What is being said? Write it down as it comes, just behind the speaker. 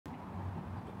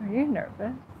Are you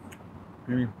nervous?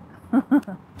 Maybe.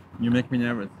 You make me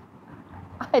nervous.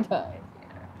 I don't.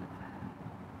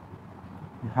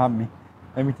 You have me.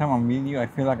 Every time I'm meeting you, I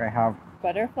feel like I have...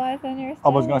 Butterflies on your stomach? I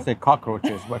was going to say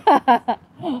cockroaches, but...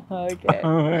 Okay.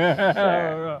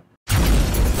 Sure.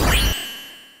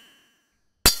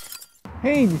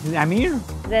 Hey, this is Amir.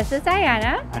 This is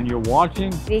Diana. And you're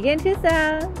watching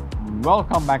VEGANTWOSOME.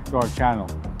 Welcome back to our channel.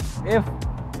 If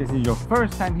this is your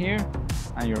first time here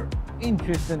and you're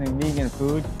interested in vegan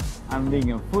food and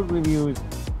vegan food reviews,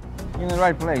 you're in the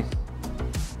right place.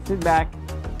 Sit back,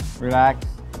 relax,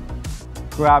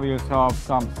 grab yourself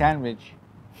some sandwich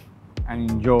and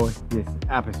enjoy this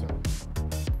episode.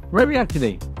 Where are we at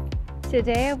today?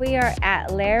 Today we are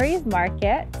at Larry's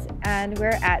Market and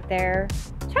we're at their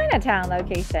Chinatown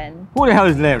location. Who the hell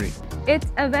is Larry? It's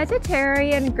a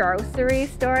vegetarian grocery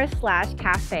store slash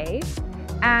cafe,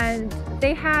 and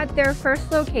they had their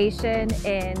first location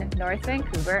in North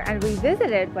Vancouver, and we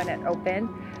visited when it opened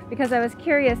because I was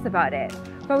curious about it.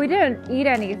 But we didn't eat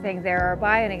anything there or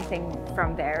buy anything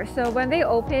from there. So when they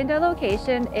opened a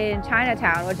location in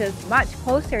Chinatown, which is much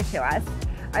closer to us,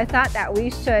 I thought that we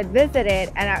should visit it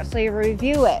and actually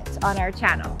review it on our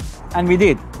channel. And we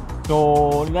did.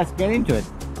 So let's get into it.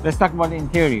 Let's talk about the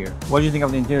interior. What do you think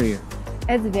of the interior?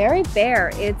 It's very bare.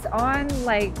 It's on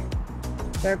like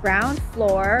the ground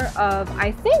floor of,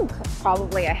 I think,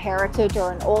 probably a heritage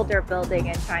or an older building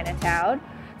in Chinatown.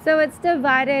 So it's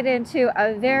divided into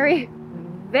a very,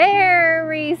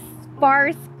 very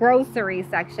sparse grocery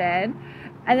section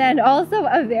and then also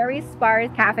a very sparse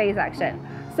cafe section.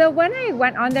 So when I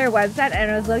went on their website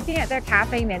and I was looking at their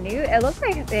cafe menu, it looked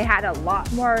like they had a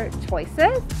lot more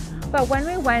choices. But when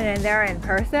we went in there in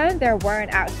person, there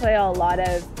weren't actually a lot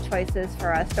of choices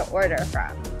for us to order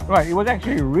from. Right, it was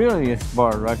actually really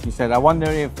sparse, like you said. I wonder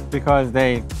if because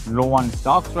they low on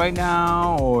stocks right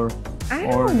now or... I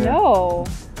don't know,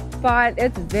 but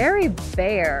it's very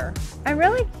bare. I'm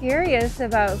really curious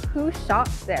about who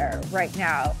shops there right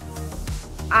now.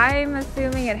 I'm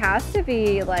assuming it has to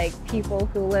be like people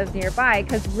who live nearby,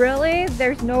 because really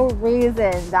there's no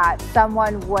reason that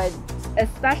someone would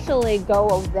especially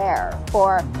go there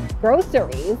for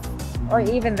groceries or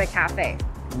even the cafe.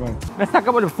 Right. Let's talk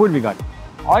about the food we got.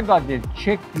 I got the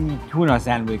Chickpea tuna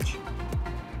sandwich.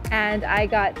 And I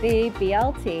got the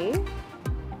BLT.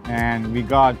 And we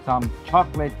got some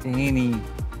chocolate tahini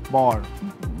bar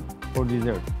for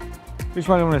dessert. Which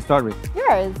one do you want to start with?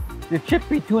 Yours. The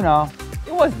Chickpea tuna,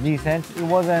 it was decent. It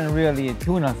wasn't really a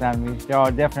tuna sandwich. There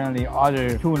are definitely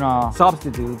other tuna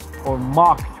substitutes or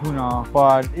mock tuna,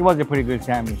 but it was a pretty good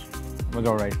sandwich. It was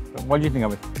all right. So what do you think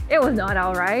of it? It was not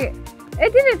all right.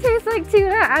 It didn't taste like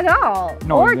tuna at all.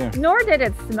 No, nor did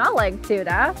it smell like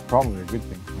tuna. Probably a good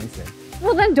thing, I say.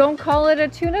 Well, then don't call it a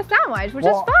tuna sandwich, which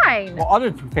is fine. Well,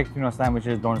 other fake tuna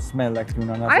sandwiches don't smell like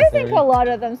tuna necessarily. I think a lot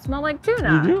of them smell like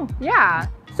tuna. You do? Yeah.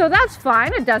 So that's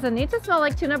fine. It doesn't need to smell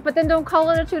like tuna, but then don't call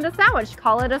it a tuna sandwich.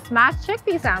 Call it a smashed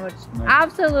chickpea sandwich. Right.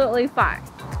 Absolutely fine.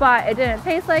 But it didn't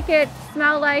taste like it,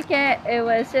 smell like it. It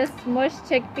was just mushed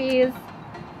chickpeas.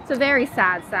 It's a very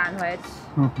sad sandwich.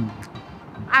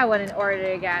 I wouldn't order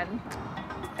it again.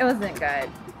 It wasn't good.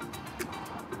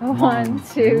 1,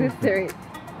 2, 3.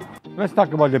 Let's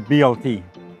talk about the BLT.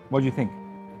 What do you think?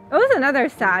 It was another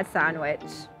sad sandwich.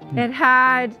 It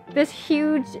had this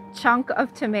huge chunk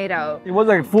of tomato. It was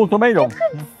like a full tomato. You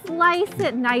could slice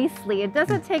it nicely. It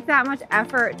doesn't take that much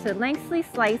effort to nicely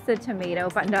slice the tomato,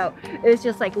 but no, it was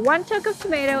just like one chunk of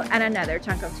tomato and another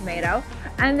chunk of tomato,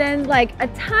 and then like a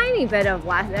tiny bit of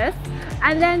lettuce,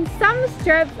 and then some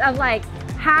strips of like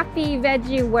Happy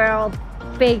Veggie World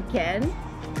bacon,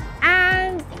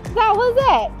 and that was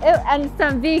it. And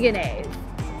some veganese.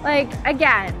 Like,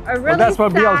 again, a really Well, that's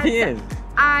what BLT is.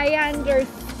 I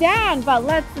understand, but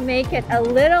let's make it a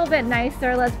little bit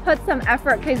nicer. Let's put some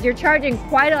effort, because you're charging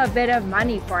quite a bit of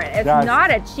money for it. It's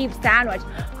not a cheap sandwich.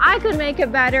 I could make a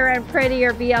better and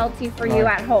prettier BLT for you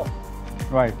at home.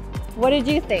 Right. What did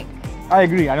you think? I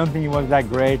agree. I don't think it was that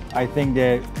great. I think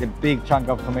the big chunk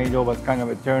of tomato was kind of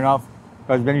a turn-off,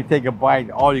 because when you take a bite,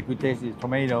 all you could taste is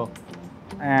tomato.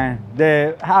 And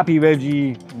the Happy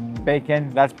Veggie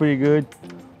bacon, that's pretty good.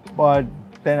 But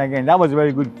then again, that was a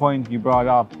very good point you brought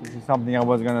up. This is something I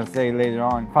was gonna say later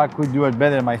on. If I could do it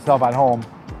better myself at home,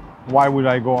 why would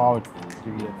I go out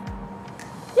to eat it?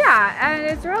 Yeah, and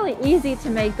it's really easy to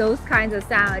make those kinds of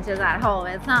sandwiches at home.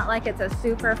 It's not like it's a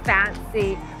super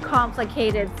fancy,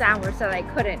 complicated sandwich that I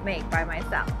couldn't make by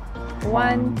myself.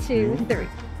 1, 2, 3.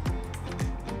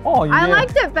 Oh, you I did.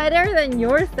 liked it better than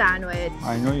your sandwich.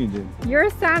 I know you did. Your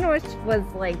sandwich was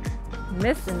like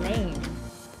misnamed.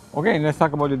 Okay, let's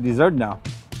talk about the dessert now.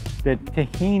 The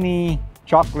tahini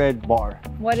chocolate bar.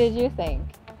 What did you think?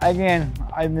 Again,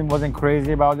 I wasn't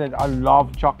crazy about it. I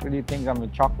love chocolatey things. I'm a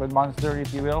chocolate monster,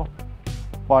 if you will.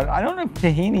 But I don't know if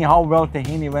tahini, how well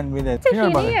tahini went with it.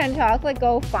 Tahini and chocolate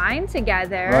go fine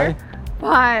together. Right?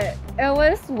 But it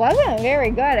wasn't very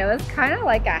good. It was kind of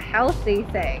like a healthy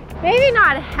thing. Maybe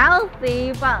not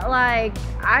healthy, but like,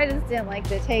 I just didn't like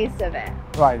the taste of it.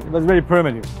 Right, it was very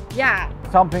primitive. Yeah.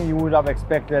 Something you would have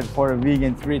expected for a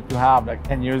vegan treat to have like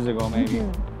 10 years ago, maybe.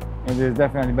 And there's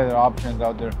definitely better options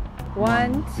out there.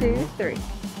 1, 2, 3.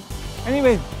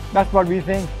 Anyways, that's what we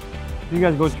think. You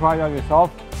guys go try it out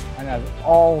yourself. And as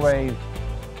always,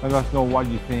 let us know what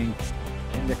you think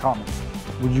in the comments.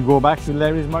 Would you go back to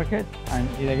Larry's Market and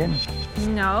eat again?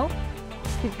 No,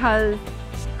 because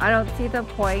I don't see the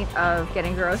point of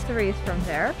getting groceries from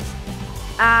there.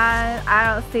 And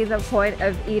I don't see the point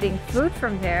of eating food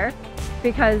from there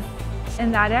because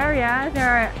in that area, there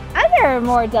are other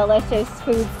more delicious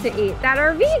foods to eat that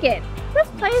are vegan. This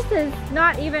place is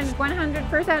not even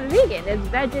 100% vegan, it's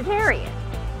vegetarian.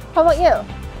 How about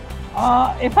you?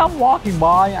 If I'm walking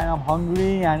by and I'm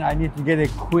hungry and I need to get a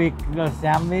quick little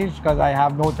sandwich because I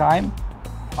have no time,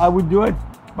 I would do it,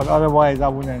 but otherwise I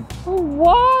wouldn't.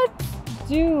 What?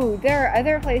 Dude, there are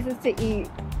other places to eat.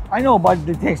 I know, but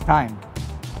it takes time.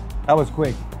 That was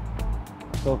quick.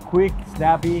 So quick,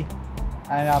 snappy,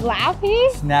 and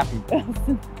Slappy? snappy.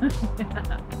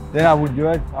 Then I would do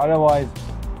it, otherwise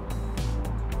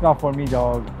it's not for me,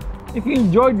 dog. If you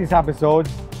enjoyed this episode,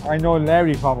 I know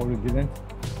Larry probably didn't.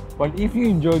 But if you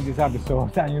enjoyed this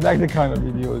episode and you like the kind of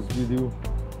videos we do,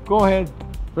 go ahead,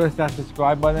 press that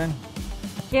subscribe button.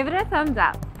 Give it a thumbs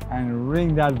up. And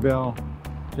ring that bell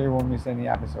so you won't miss any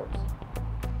episodes.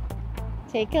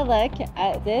 Take a look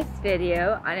at this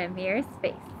video on Amir's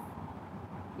face.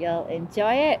 You'll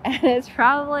enjoy it and it's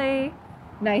probably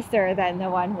nicer than the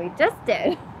one we just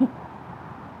did.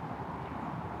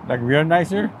 Like we're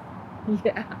nicer?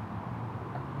 Yeah.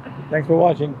 Thanks for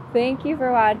watching. Thank you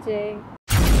for watching.